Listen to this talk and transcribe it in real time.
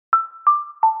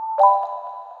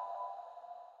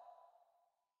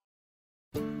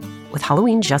With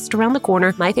Halloween just around the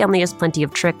corner, my family has plenty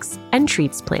of tricks and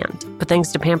treats planned. But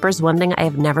thanks to Pampers, one thing I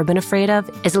have never been afraid of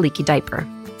is a leaky diaper.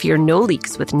 Fear no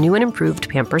leaks with new and improved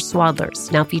Pampers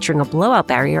Swaddlers, now featuring a blowout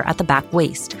barrier at the back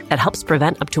waist that helps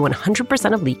prevent up to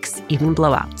 100% of leaks, even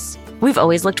blowouts. We've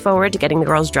always looked forward to getting the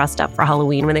girls dressed up for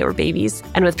Halloween when they were babies.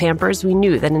 And with Pampers, we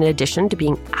knew that in addition to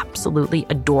being absolutely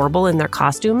adorable in their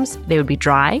costumes, they would be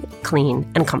dry,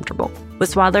 clean, and comfortable.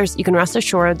 With Swaddlers, you can rest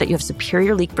assured that you have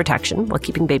superior leak protection while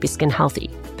keeping baby skin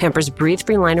healthy. Pampers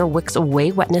Breathe-Free Liner wicks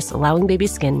away wetness, allowing baby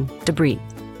skin to breathe,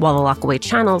 while the lock-away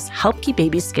channels help keep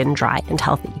baby skin dry and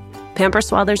healthy. Pampers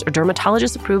Swaddlers are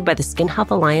dermatologist approved by the Skin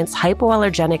Health Alliance,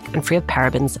 hypoallergenic, and free of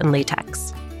parabens and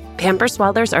latex. Pampers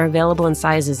Swaddlers are available in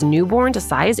sizes newborn to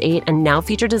size 8 and now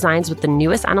feature designs with the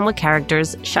newest animal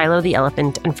characters, Shiloh the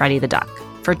elephant and Freddie the duck.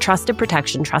 For trusted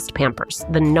protection, trust Pampers,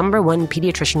 the #1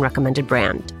 pediatrician recommended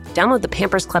brand. Download the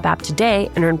Pampers Club app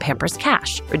today and earn Pampers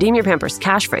Cash. Redeem your Pampers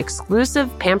Cash for exclusive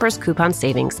Pampers coupon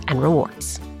savings and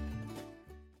rewards.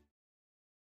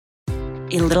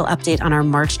 A little update on our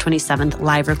March 27th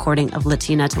live recording of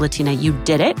Latina to Latina. You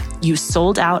did it. You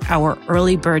sold out our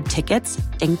early bird tickets.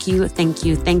 Thank you, thank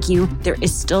you, thank you. There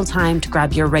is still time to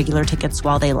grab your regular tickets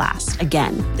while they last.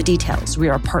 Again, the details. We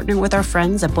are partnering with our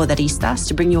friends at Poderistas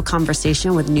to bring you a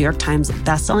conversation with New York Times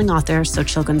bestselling author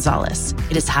Xochitl Gonzalez.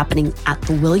 It is happening at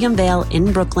the William Vale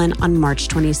in Brooklyn on March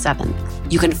 27th.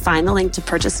 You can find the link to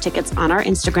purchase tickets on our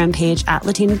Instagram page at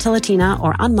Latina to Latina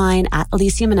or on mine at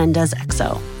Alicia Menendez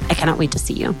XO. I cannot wait to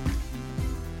see you.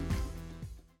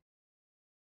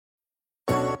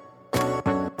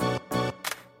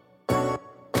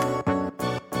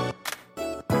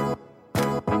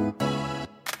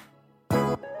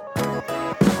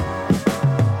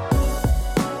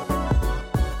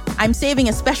 I'm saving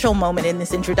a special moment in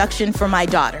this introduction for my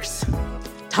daughters,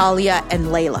 Talia and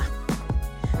Layla.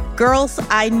 Girls,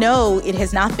 I know it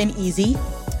has not been easy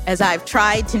as I've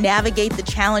tried to navigate the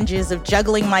challenges of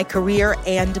juggling my career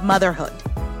and motherhood.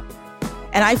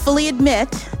 And I fully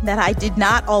admit that I did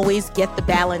not always get the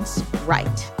balance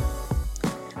right.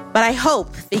 But I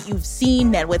hope that you've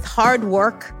seen that with hard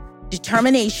work,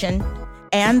 determination,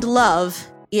 and love,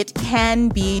 it can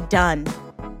be done.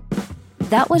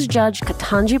 That was Judge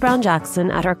Ketanji Brown Jackson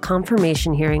at her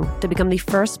confirmation hearing to become the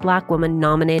first Black woman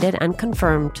nominated and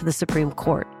confirmed to the Supreme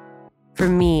Court. For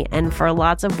me and for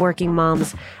lots of working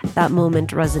moms, that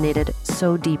moment resonated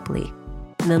so deeply.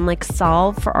 And then like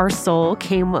salve for our soul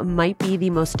came what might be the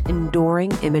most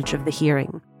enduring image of the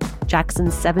hearing.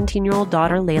 Jackson's 17-year-old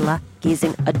daughter, Layla,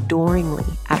 gazing adoringly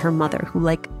at her mother, who,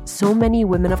 like so many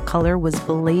women of color, was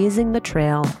blazing the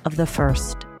trail of the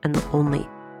first and the only.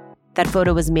 That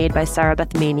photo was made by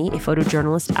Sarahbeth Maney, a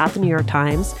photojournalist at the New York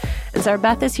Times. And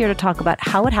Sarahbeth is here to talk about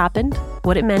how it happened,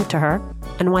 what it meant to her,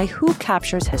 and why who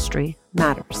captures history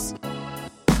matters.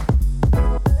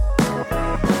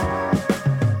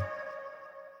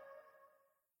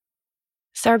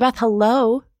 Sarahbeth,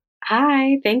 hello.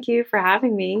 Hi, thank you for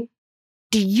having me.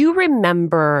 Do you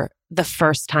remember the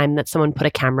first time that someone put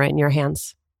a camera in your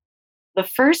hands? The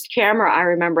first camera I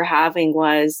remember having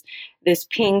was this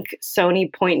pink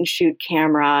Sony point and shoot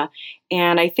camera.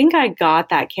 And I think I got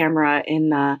that camera in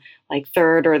the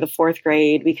third or the fourth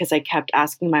grade because I kept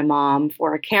asking my mom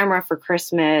for a camera for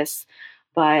Christmas.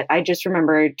 But I just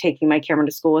remember taking my camera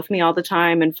to school with me all the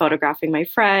time and photographing my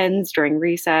friends during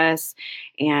recess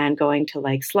and going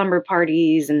to slumber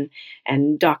parties and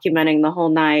documenting the whole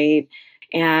night.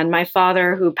 And my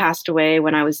father, who passed away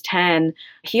when I was 10,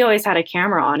 he always had a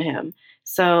camera on him.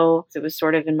 So it was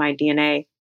sort of in my DNA.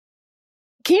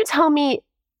 Can you tell me,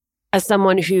 as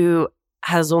someone who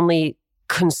has only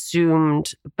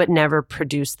consumed but never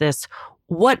produced this,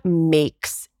 what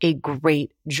makes a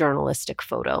great journalistic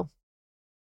photo?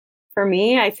 For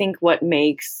me, I think what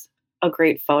makes a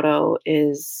great photo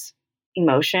is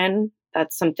emotion.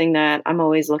 That's something that I'm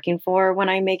always looking for when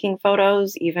I'm making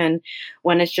photos, even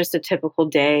when it's just a typical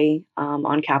day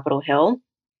on Capitol Hill.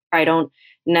 I don't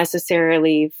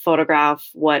necessarily photograph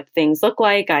what things look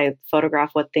like. I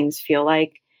photograph what things feel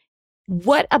like.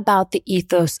 What about the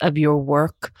ethos of your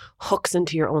work hooks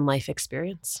into your own life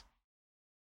experience?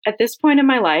 At this point in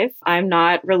my life, I'm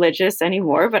not religious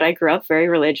anymore, but I grew up very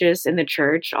religious in the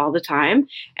church all the time.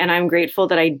 And I'm grateful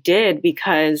that I did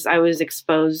because I was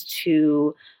exposed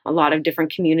to a lot of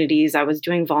different communities. I was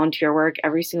doing volunteer work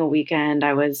every single weekend.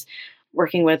 I was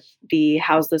working with the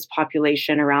houseless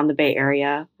population around the Bay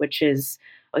Area, which is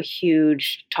a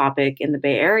huge topic in the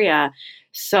Bay Area.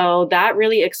 So that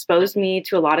really exposed me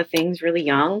to a lot of things really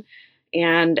young.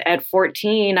 And at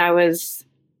 14, I was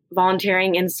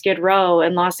volunteering in Skid Row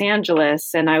in Los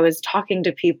Angeles, and I was talking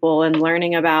to people and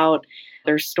learning about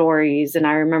their stories. And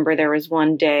I remember there was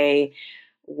one day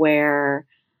where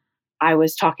I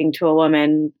was talking to a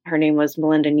woman, her name was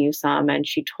Melinda Newsome, and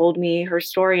she told me her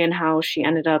story and how she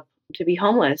ended up to be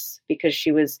homeless because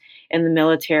she was in the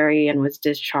military and was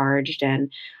discharged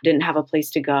and didn't have a place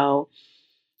to go.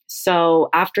 So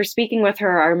after speaking with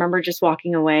her, I remember just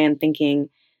walking away and thinking,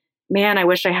 man, I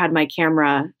wish I had my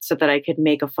camera so that I could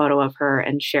make a photo of her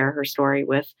and share her story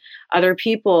with other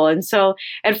people. And so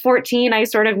at 14, I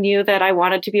sort of knew that I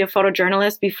wanted to be a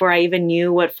photojournalist before I even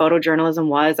knew what photojournalism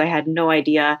was. I had no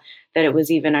idea that it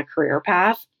was even a career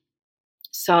path.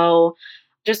 So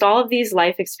just all of these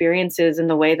life experiences and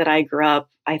the way that I grew up,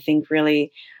 I think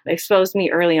really exposed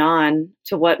me early on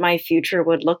to what my future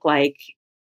would look like.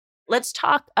 Let's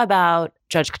talk about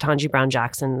Judge Ketanji Brown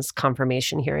Jackson's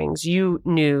confirmation hearings. You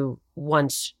knew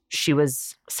once she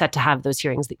was set to have those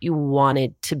hearings that you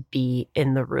wanted to be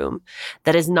in the room.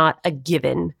 That is not a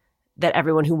given that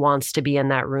everyone who wants to be in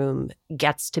that room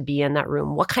gets to be in that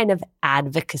room. What kind of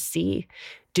advocacy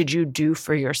did you do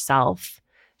for yourself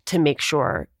to make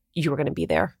sure you were going to be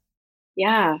there?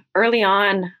 Yeah. Early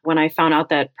on, when I found out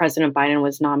that President Biden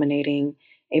was nominating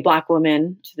a Black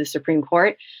woman to the Supreme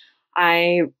Court,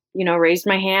 I raised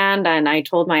my hand and I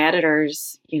told my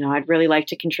editors, I'd really like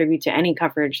to contribute to any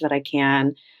coverage that I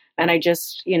can. And I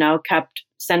just, kept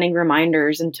sending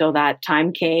reminders until that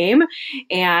time came.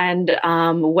 And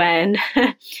when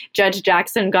Judge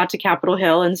Jackson got to Capitol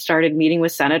Hill and started meeting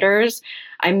with senators,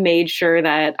 I made sure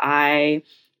that I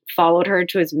followed her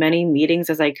to as many meetings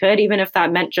as I could, even if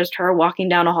that meant just her walking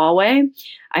down a hallway.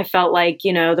 I felt like,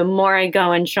 the more I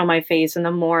go and show my face and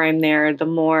the more I'm there, the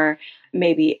more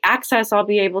maybe access I'll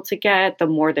be able to get, the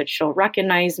more that she'll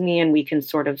recognize me and we can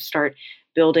sort of start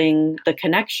building the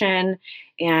connection.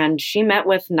 And she met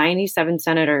with 97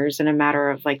 senators in a matter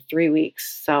of 3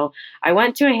 weeks. So I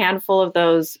went to a handful of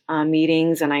those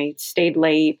meetings and I stayed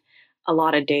late a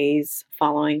lot of days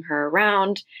following her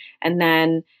around. And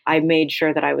then I made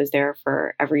sure that I was there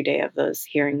for every day of those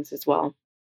hearings as well.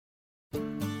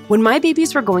 When my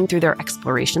babies were going through their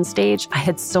exploration stage, I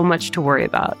had so much to worry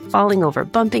about. Falling over,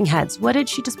 bumping heads. What did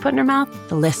she just put in her mouth?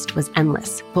 The list was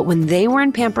endless. But when they were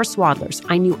in Pampers Swaddlers,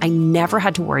 I knew I never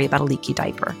had to worry about a leaky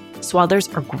diaper.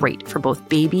 Swaddlers are great for both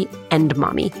baby and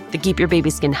mommy. They keep your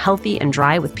baby's skin healthy and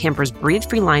dry with Pampers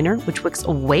Breathe-Free Liner, which wicks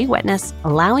away wetness,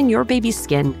 allowing your baby's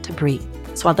skin to breathe.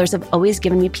 Swaddlers have always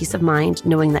given me peace of mind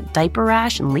knowing that diaper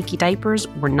rash and leaky diapers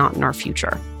were not in our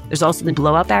future. There's also the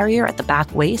blowout barrier at the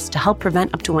back waist to help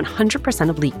prevent up to 100%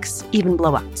 of leaks, even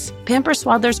blowouts. Pampers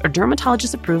Swaddlers are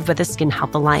dermatologist approved by the Skin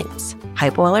Health Alliance,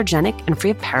 hypoallergenic and free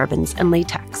of parabens and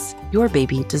latex. Your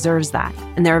baby deserves that.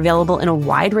 And they're available in a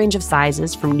wide range of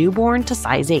sizes from newborn to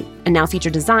size 8, and now feature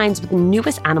designs with the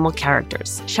newest animal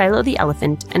characters, Shiloh the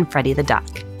elephant and Freddie the duck.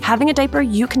 Having a diaper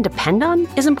you can depend on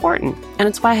is important, and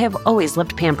it's why I have always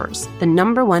loved Pampers, the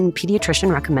 #1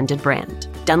 pediatrician recommended brand.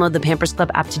 Download the Pampers Club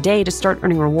app today to start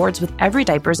earning rewards with every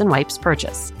diapers and wipes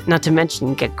purchase. Not to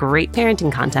mention, get great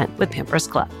parenting content with Pampers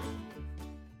Club.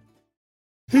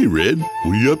 Hey, Red,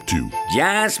 what are you up to?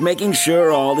 Just making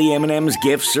sure all the M&M's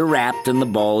gifts are wrapped and the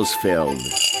ball's filled.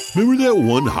 Remember that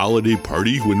one holiday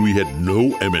party when we had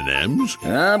no M&Ms?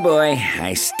 Oh boy,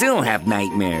 I still have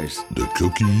nightmares. The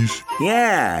cookies?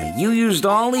 Yeah, you used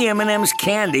all the M&M's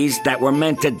candies that were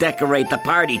meant to decorate the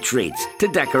party treats, to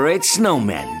decorate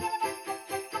snowmen.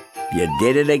 You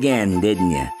did it again,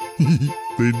 didn't you?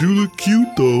 They do look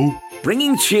cute, though.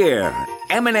 Bringing cheer,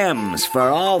 M&M's for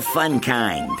all fun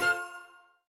kind.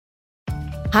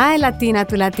 Hi, Latina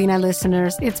to Latina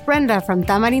listeners. It's Brenda from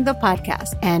Tamarindo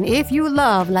Podcast. And if you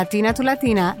love Latina to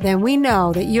Latina, then we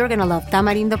know that you're going to love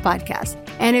Tamarindo Podcast.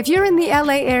 And if you're in the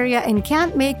LA area and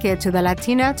can't make it to the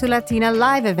Latina to Latina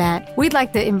live event, we'd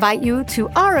like to invite you to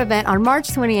our event on March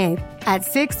 28th. At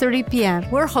 6:30 p.m.,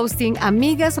 we're hosting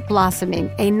Amigas Blossoming,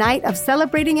 a night of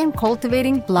celebrating and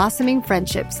cultivating blossoming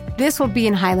friendships. This will be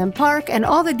in Highland Park, and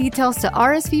all the details to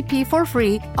RSVP for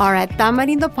free are at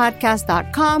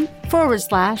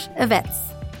tamarindopodcast.com/events.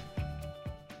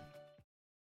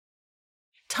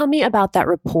 Tell me about that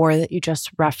rapport that you just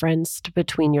referenced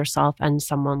between yourself and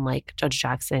someone like Judge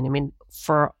Jackson. I mean,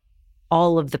 for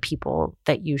all of the people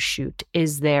that you shoot,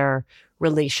 is there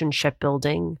relationship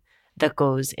building that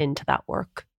goes into that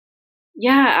work?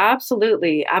 Yeah,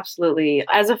 absolutely. Absolutely.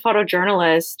 As a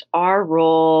photojournalist, our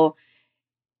role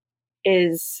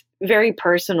is very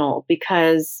personal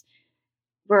because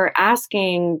we're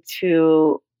asking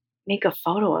to make a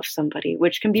photo of somebody,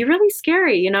 which can be really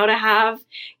scary, to have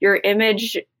your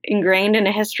image ingrained in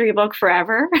a history book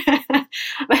forever.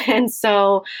 And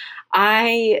so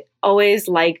I always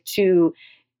like to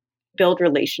build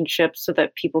relationships so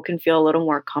that people can feel a little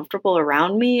more comfortable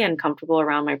around me and comfortable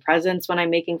around my presence when I'm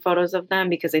making photos of them,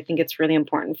 because I think it's really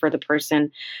important for the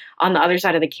person on the other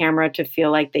side of the camera to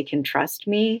feel like they can trust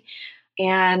me.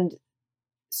 And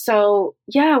so,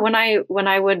 yeah, when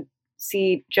I would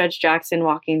see Judge Jackson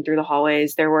walking through the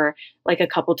hallways, there were like a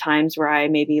couple times where I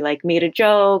maybe like made a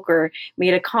joke or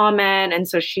made a comment. And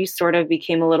so she sort of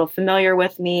became a little familiar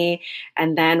with me.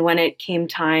 And then when it came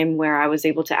time where I was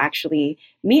able to actually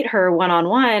meet her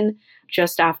one-on-one,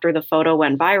 just after the photo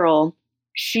went viral,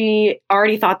 she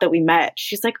already thought that we met.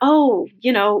 She's like, oh,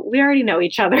 we already know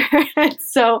each other.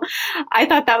 So I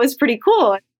thought that was pretty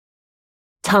cool.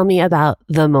 Tell me about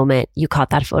the moment you caught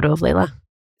that photo of Layla.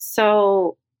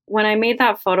 So when I made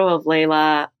that photo of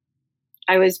Layla,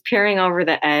 I was peering over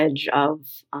the edge of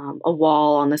a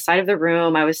wall on the side of the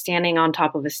room. I was standing on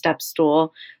top of a step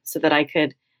stool so that I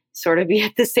could sort of be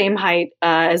at the same height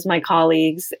as my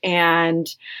colleagues. And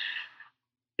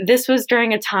this was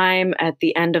during a time at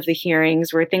the end of the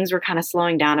hearings where things were kind of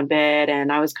slowing down a bit.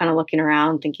 And I was kind of looking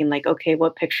around thinking like, okay,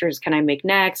 what pictures can I make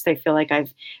next? I feel like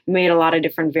I've made a lot of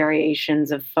different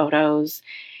variations of photos.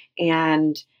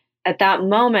 And at that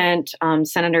moment,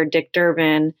 Senator Dick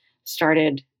Durbin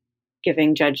started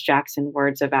giving Judge Jackson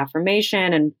words of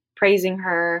affirmation and praising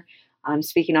her,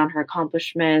 speaking on her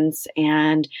accomplishments.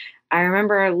 And I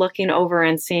remember looking over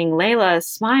and seeing Layla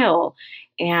smile.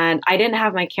 And I didn't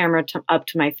have my camera up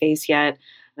to my face yet.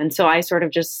 And so I sort of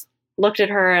just looked at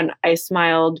her and I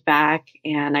smiled back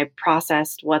and I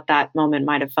processed what that moment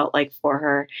might have felt like for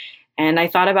her. And I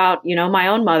thought about, my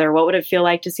own mother. What would it feel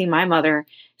like to see my mother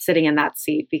sitting in that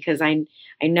seat? Because I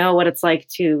know what it's like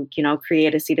to,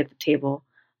 create a seat at the table.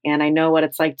 And I know what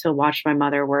it's like to watch my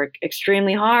mother work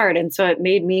extremely hard. And so it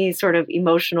made me sort of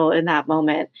emotional in that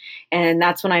moment. And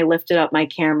that's when I lifted up my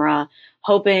camera,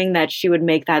 hoping that she would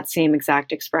make that same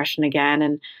exact expression again.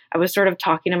 And I was sort of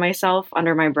talking to myself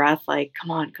under my breath, like,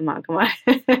 come on.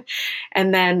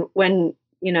 And then when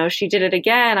she did it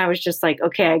again, I was just like,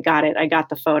 okay, I got it. I got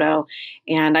the photo.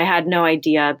 And I had no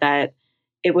idea that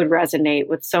it would resonate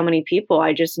with so many people.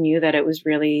 I just knew that it was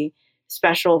really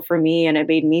special for me and it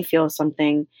made me feel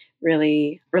something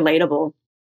really relatable.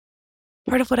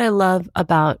 Part of what I love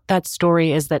about that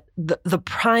story is that the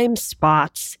prime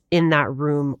spots in that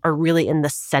room are really in the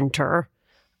center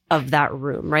of that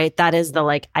room, right? That is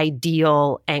the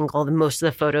ideal angle. Most of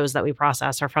the photos that we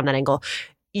process are from that angle.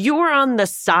 You were on the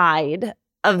side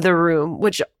of the room,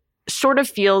 which sort of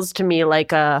feels to me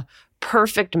like a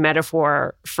perfect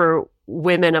metaphor for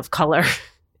women of color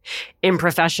in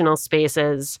professional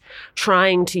spaces,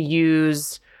 trying to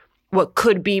use what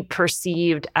could be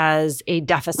perceived as a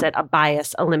deficit, a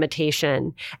bias, a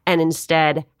limitation, and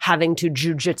instead having to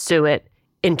jujitsu it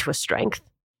into a strength.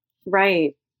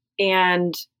 Right.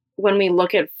 And when we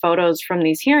look at photos from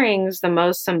these hearings, the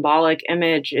most symbolic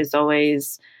image is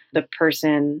always the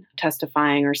person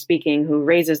testifying or speaking who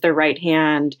raises their right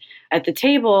hand at the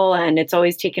table. And it's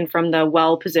always taken from the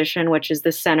well position, which is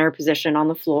the center position on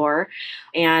the floor.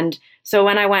 And so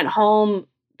when I went home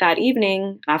that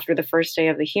evening after the first day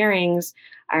of the hearings,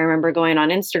 I remember going on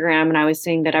Instagram and I was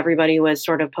seeing that everybody was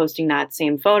sort of posting that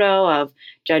same photo of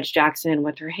Judge Jackson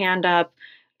with her hand up.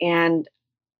 And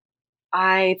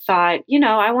I thought,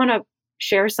 I want to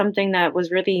share something that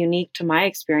was really unique to my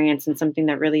experience and something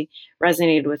that really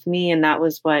resonated with me. And that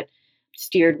was what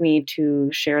steered me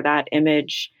to share that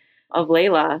image of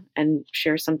Layla and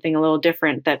share something a little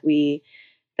different that we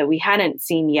hadn't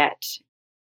seen yet.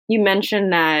 You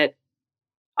mentioned that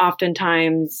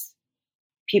oftentimes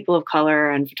people of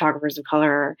color and photographers of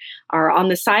color are on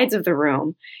the sides of the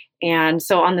room. And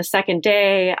so on the second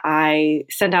day, I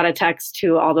sent out a text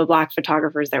to all the Black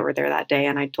photographers that were there that day.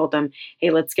 And I told them, hey,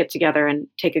 let's get together and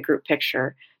take a group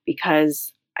picture,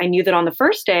 because I knew that on the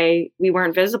first day we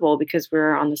weren't visible because we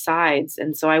were on the sides.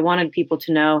 And so I wanted people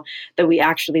to know that we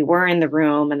actually were in the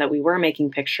room and that we were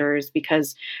making pictures,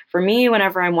 because for me,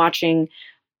 whenever I'm watching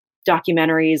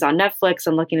documentaries on Netflix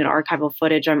and looking at archival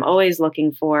footage, I'm always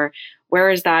looking for,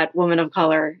 where is that woman of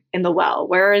color in the well?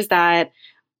 Where is that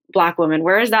Black woman?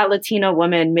 Where is that Latina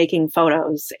woman making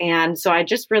photos? And so I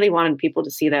just really wanted people to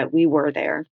see that we were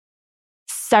there.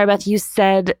 Sarahbeth, you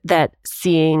said that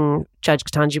seeing Judge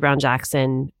Ketanji Brown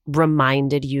Jackson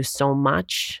reminded you so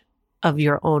much of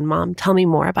your own mom. Tell me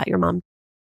more about your mom.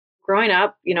 Growing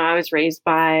up, I was raised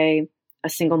by a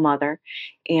single mother,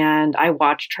 and I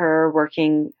watched her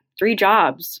working 3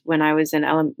 jobs when I was in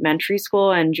elementary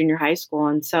school and junior high school.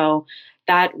 And so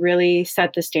that really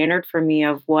set the standard for me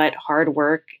of what hard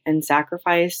work and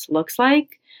sacrifice looks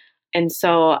like. And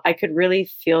so I could really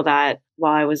feel that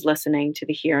while I was listening to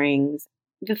the hearings.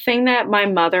 The thing that my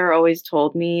mother always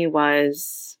told me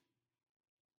was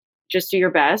just do your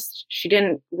best. She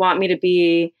didn't want me to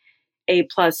be A+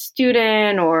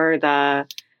 student or the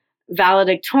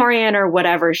valedictorian or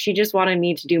whatever. She just wanted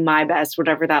me to do my best,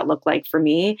 whatever that looked like for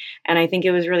me. And I think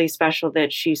it was really special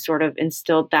that she sort of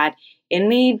instilled that in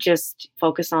me, just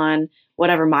focus on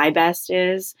whatever my best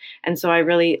is. And so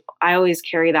I always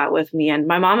carry that with me. And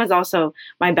my mom is also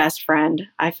my best friend.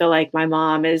 I feel like my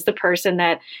mom is the person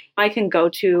that I can go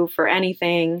to for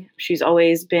anything. She's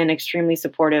always been extremely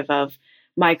supportive of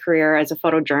my career as a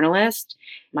photojournalist.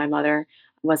 My mother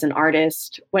was an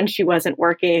artist when she wasn't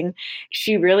working.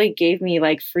 She really gave me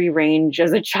like free range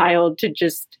as a child to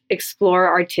just explore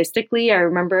artistically. I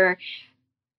remember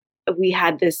we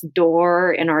had this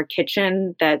door in our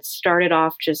kitchen that started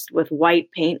off just with white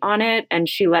paint on it, and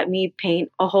she let me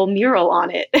paint a whole mural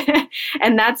on it.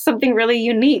 And that's something really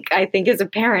unique, I think, as a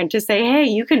parent, to say, hey,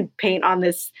 you can paint on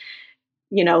this,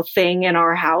 thing in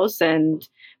our house and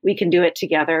we can do it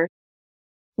together.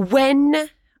 When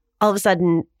all of a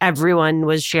sudden everyone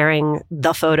was sharing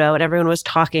the photo and everyone was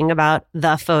talking about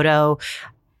the photo,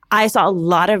 I saw a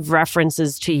lot of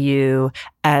references to you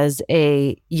as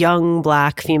a young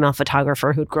Black female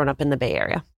photographer who'd grown up in the Bay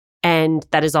Area. And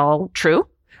that is all true.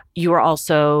 You are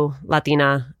also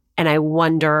Latina. And I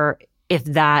wonder if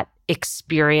that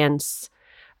experience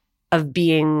of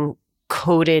being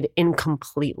coded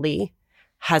incompletely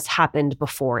has happened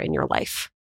before in your life.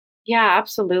 Yeah,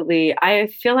 absolutely. I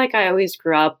feel like I always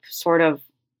grew up sort of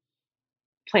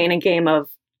playing a game of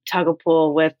tug of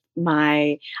pull with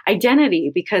my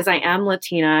identity because I am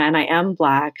Latina and I am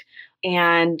Black.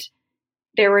 And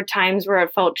there were times where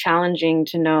it felt challenging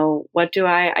to know, what do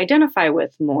I identify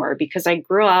with more? Because I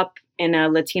grew up in a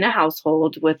Latina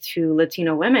household with 2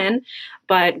 Latino women,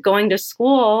 but going to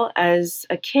school as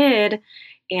a kid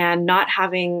and not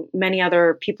having many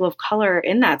other people of color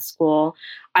in that school,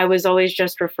 I was always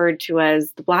just referred to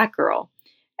as the Black girl.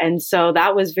 And so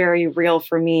that was very real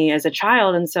for me as a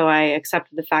child. And so I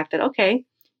accepted the fact that, okay,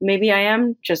 maybe I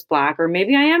am just Black or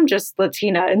maybe I am just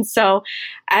Latina. And so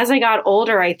as I got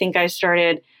older, I think I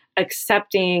started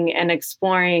accepting and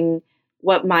exploring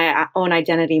what my own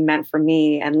identity meant for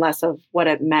me and less of what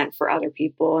it meant for other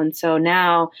people. And so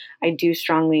now I do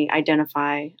strongly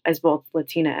identify as both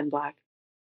Latina and Black.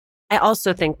 I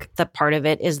also think that part of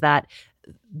it is that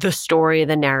the story,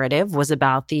 the narrative was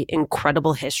about the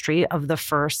incredible history of the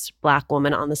first Black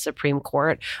woman on the Supreme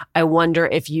Court. I wonder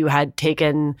if you had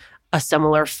taken a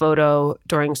similar photo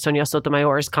during Sonia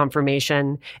Sotomayor's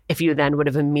confirmation, if you then would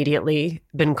have immediately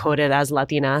been coded as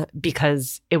Latina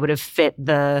because it would have fit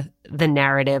the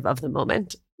narrative of the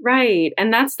moment. Right.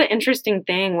 And that's the interesting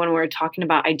thing when we're talking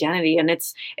about identity. And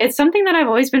it's something that I've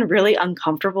always been really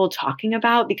uncomfortable talking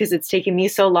about because it's taken me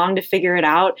so long to figure it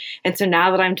out. And so now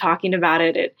that I'm talking about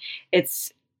it,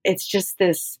 it's just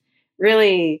this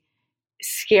really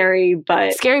scary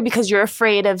because you're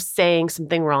afraid of saying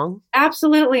something wrong.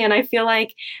 Absolutely. And I feel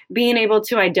like being able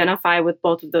to identify with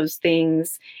both of those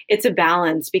things, it's a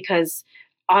balance because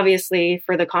obviously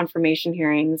for the confirmation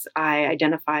hearings, I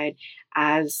identified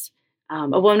as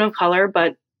a woman of color,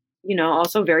 but,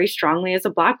 also very strongly as a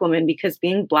Black woman because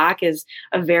being Black is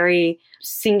a very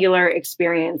singular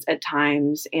experience at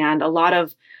times. And a lot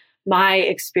of my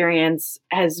experience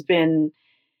has been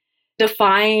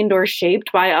defined or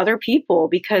shaped by other people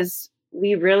because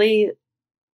we really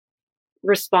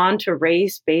respond to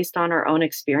race based on our own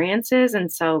experiences.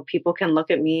 And so people can look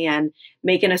at me and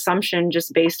make an assumption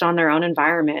just based on their own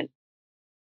environment.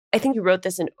 I think you wrote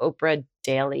this in Oprah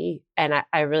Daily, and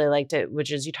I really liked it,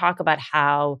 which is you talk about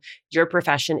how your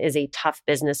profession is a tough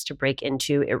business to break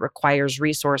into. It requires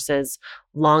resources,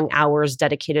 long hours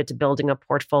dedicated to building a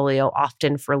portfolio,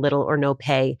 often for little or no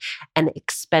pay, and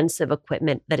expensive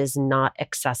equipment that is not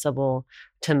accessible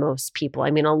to most people.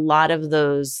 I mean, a lot of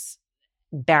those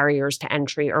barriers to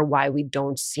entry are why we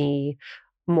don't see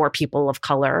more people of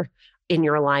color in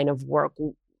your line of work.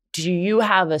 Do you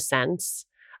have a sense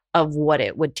of what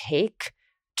it would take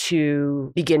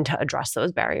to begin to address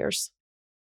those barriers?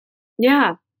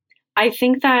 Yeah, I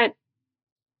think that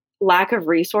lack of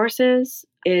resources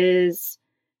is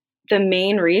the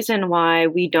main reason why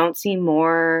we don't see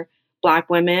more Black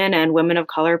women and women of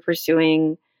color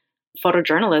pursuing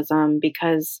photojournalism,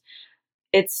 because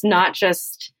it's not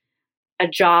just a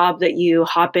job that you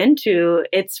hop into.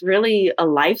 It's really a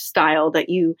lifestyle that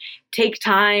you take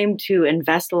time to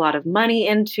invest a lot of money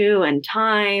into and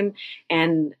time.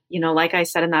 And, like I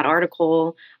said in that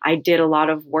article, I did a lot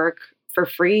of work for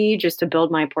free just to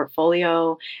build my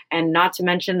portfolio, and not to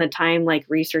mention the time like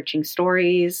researching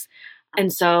stories.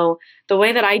 And so the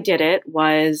way that I did it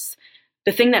was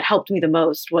the thing that helped me the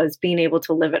most was being able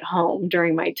to live at home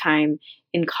during my time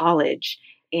in college.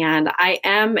 And I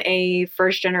am a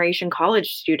first-generation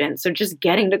college student, so just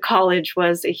getting to college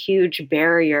was a huge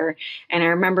barrier. And I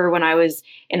remember when I was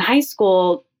in high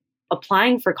school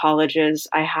applying for colleges,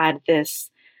 I had this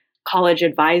college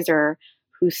advisor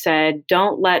who said,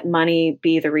 don't let money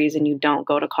be the reason you don't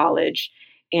go to college.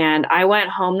 And I went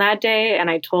home that day and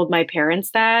I told my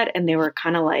parents that, and they were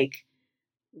kind of like,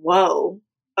 whoa,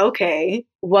 okay,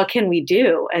 what can we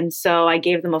do? And so I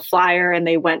gave them a flyer and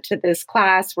they went to this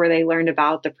class where they learned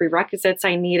about the prerequisites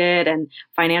I needed and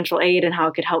financial aid and how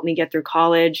it could help me get through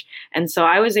college. And so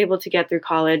I was able to get through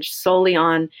college solely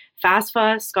on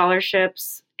FAFSA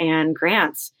scholarships and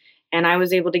grants. And I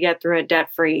was able to get through it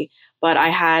debt-free, but I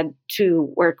had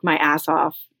to work my ass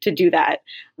off to do that.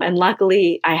 And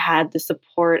luckily, I had the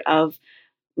support of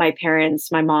my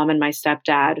parents, my mom and my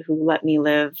stepdad, who let me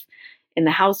live in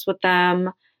the house with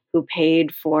them, who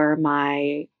paid for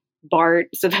my BART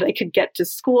so that I could get to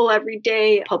school every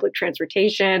day, public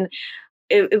transportation.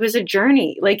 It was a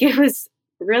journey. Like, it was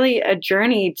really a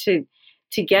journey to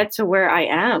get to where I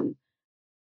am.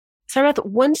 Sarahbeth,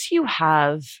 once you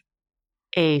have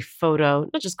a photo,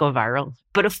 not just go viral,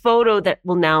 but a photo that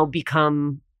will now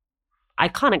become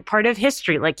iconic, part of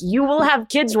history. Like, you will have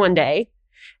kids one day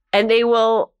and they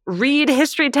will read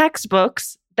history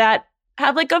textbooks that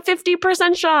have like a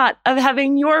 50% shot of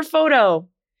having your photo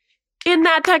in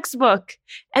that textbook.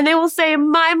 And they will say,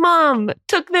 my mom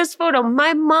took this photo.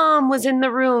 My mom was in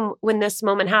the room when this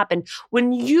moment happened.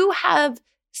 When you have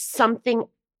something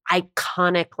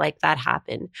iconic like that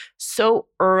happen so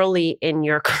early in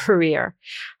your career,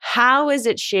 how is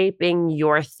it shaping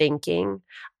your thinking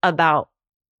about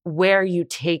where you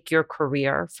take your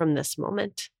career from this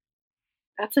moment?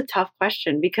 That's a tough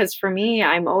question, because for me,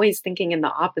 I'm always thinking in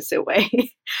the opposite way.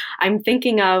 I'm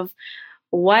thinking of,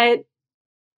 what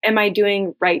am I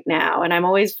doing right now? And I'm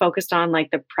always focused on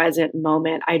like the present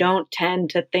moment. I don't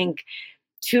tend to think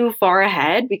too far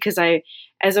ahead, because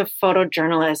as a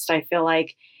photojournalist, I feel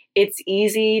like it's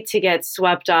easy to get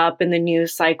swept up in the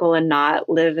news cycle and not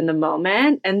live in the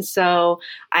moment. And so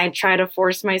I try to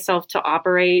force myself to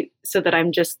operate so that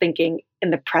I'm just thinking in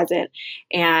the present.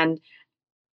 And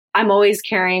I'm always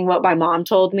carrying what my mom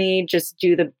told me, just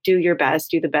do your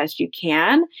best, do the best you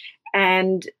can.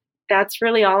 And that's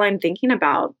really all I'm thinking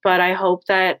about. But I hope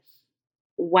that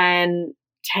when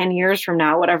 10 years from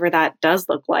now, whatever that does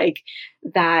look like,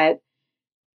 that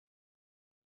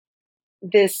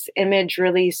this image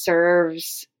really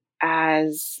serves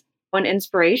as an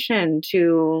inspiration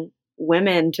to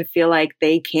women to feel like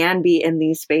they can be in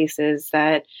these spaces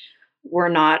that were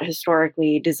not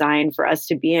historically designed for us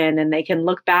to be in. And they can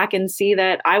look back and see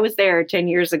that I was there 10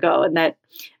 years ago, and that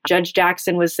Judge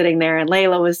Jackson was sitting there and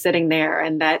Layla was sitting there,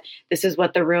 and that this is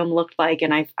what the room looked like.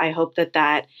 And I hope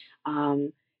that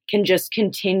can just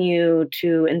continue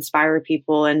to inspire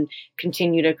people and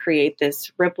continue to create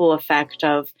this ripple effect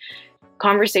of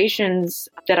conversations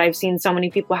that I've seen so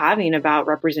many people having about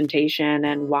representation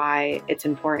and why it's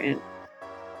important.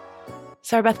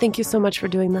 Sarahbeth, thank you so much for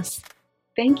doing this.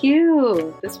 Thank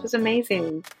you. This was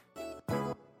amazing.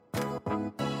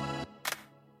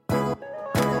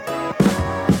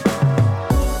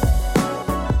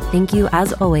 Thank you,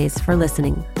 as always, for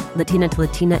listening. Latina to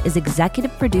Latina is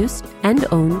executive produced and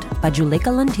owned by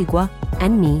Juleka Lantigua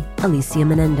and me, Alicia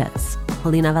Menendez.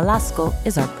 Paulina Velasco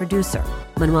is our producer.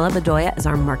 Manuela Bedoya is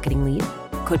our marketing lead.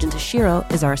 Kojin Tashiro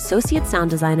is our associate sound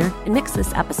designer and mixed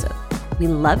this episode. We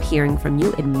love hearing from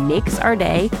you. It makes our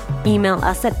day. Email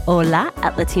us at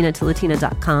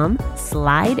hola@latinatolatina.com.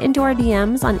 Slide into our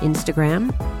DMs on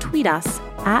Instagram. Tweet us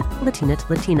at Latina to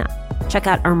Latina. Check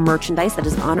out our merchandise that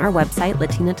is on our website,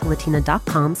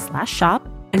 latinatolatina.com/shop.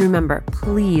 And remember,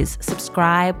 please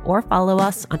subscribe or follow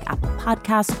us on Apple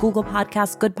Podcasts, Google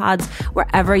Podcasts, Good Pods,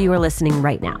 wherever you are listening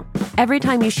right now. Every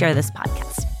time you share this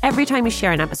podcast, every time you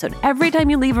share an episode, every time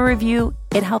you leave a review,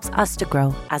 it helps us to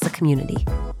grow as a community.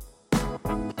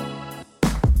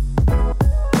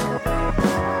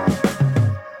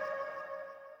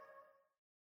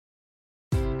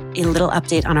 A little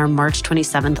update on our March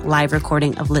 27th live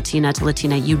recording of Latina to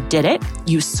Latina. You did it.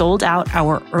 You sold out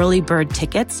our early bird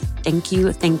tickets. Thank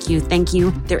you, thank you, thank you.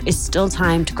 There is still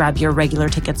time to grab your regular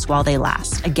tickets while they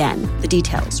last. Again, the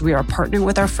details. We are partnering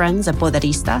with our friends at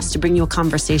Poderistas to bring you a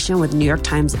conversation with New York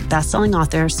Times bestselling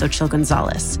author Xochitl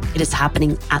Gonzalez. It is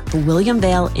happening at the William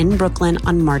Vale in Brooklyn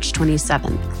on March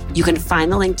 27th. You can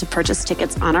find the link to purchase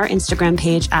tickets on our Instagram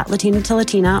page at Latina to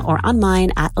Latina or on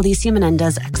mine at Alicia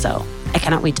Menendez XO. I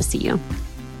cannot wait to see you.